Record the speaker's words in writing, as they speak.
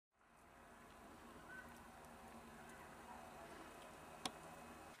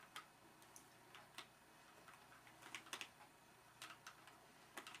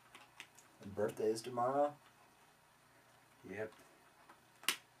birthday is tomorrow? Yep.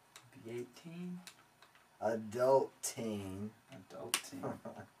 Be 18. Adult teen. Adult teen.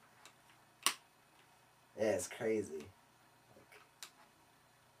 Yeah, it's crazy. Like,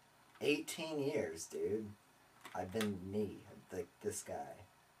 18 years, dude. I've been me, like this guy.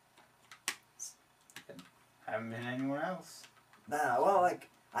 Haven't been anyone else. Nah, well, like,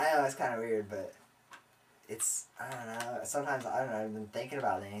 I know it's kind of weird, but it's, I don't know, sometimes, I don't know, I've been thinking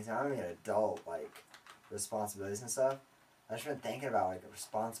about things, I'm an adult, like, responsibilities and stuff. I've just been thinking about, like,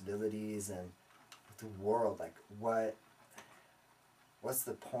 responsibilities and the world, like, what's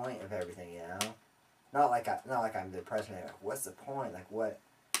the point of everything, you know? Not like I'm depressed, like, what's the point, like, where'd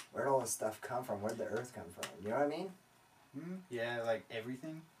all this stuff come from, where'd the earth come from, you know what I mean? Hmm? Yeah, like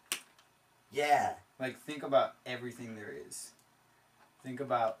everything. Yeah. Like, think about everything there is. Think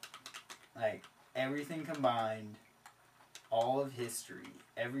about, like, everything combined, all of history,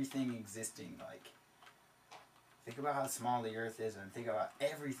 everything existing, like, think about how small the earth is, and think about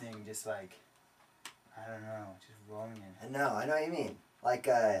everything just, like, I don't know, just rolling in. I know what you mean. Like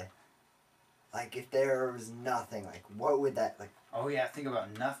if there was nothing, like, what would that, like... Oh, yeah, think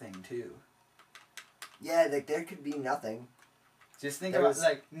about nothing, too. Yeah, like, there could be nothing. Just think about,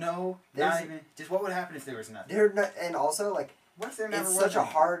 like, not even... Just what would happen if there was nothing? And also, like, what if there never was such a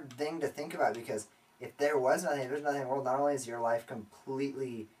anything? hard thing to think about, because if there was nothing, if there's nothing in the world, not only is your life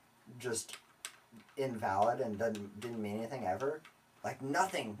completely just invalid and didn't mean anything ever, like,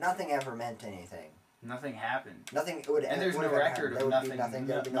 nothing ever meant anything. Nothing happened. Nothing would ever. And there's no record of nothing.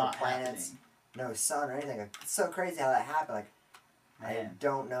 There would be no planets, no sun or anything. Like, it's so crazy how that happened. Like, man. I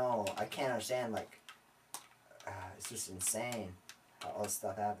don't know. I can't understand. Like, it's just insane how all this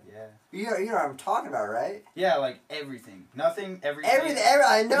stuff happened. Yeah. You know what I'm talking about, right? Yeah, like everything, nothing, everything.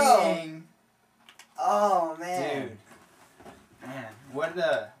 I know. Being. Oh man. Dude. Man, what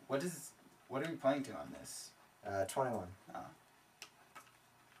are we playing to on this? 21. Oh.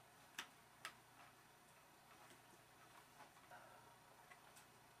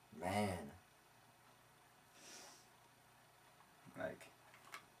 Man. Like,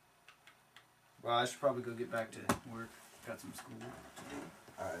 well, I should probably go get back to work. Got some school to do.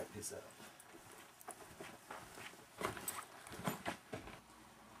 Alright, peace out.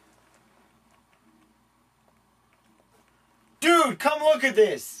 Dude, come look at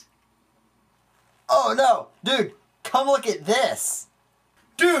this! Oh no! Dude, come look at this!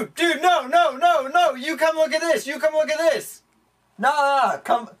 Dude, no! You come look at this! You come look at this! No,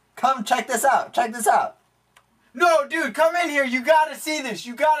 come check this out. Check this out. No, dude, come in here. You gotta see this.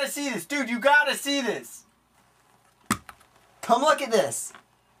 You gotta see this. Dude, you gotta see this. Come look at this.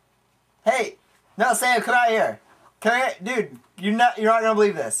 Hey, no, Sam, come out here. Dude, you're not gonna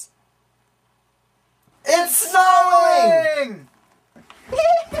believe this. It's snowing!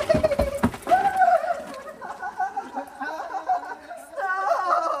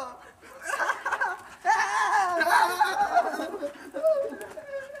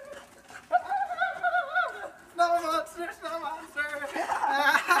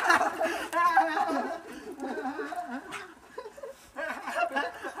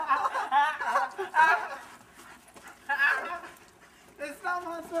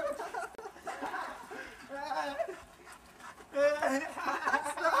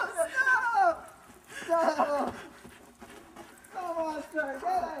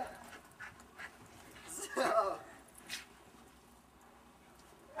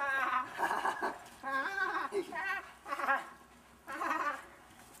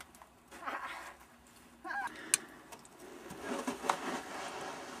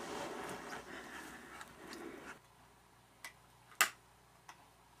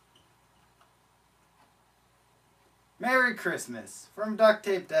 Merry Christmas from Duct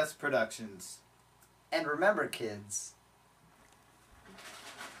Tape Death Productions. And remember, kids,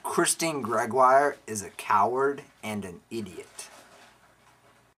 Christine Gregoire is a coward and an idiot.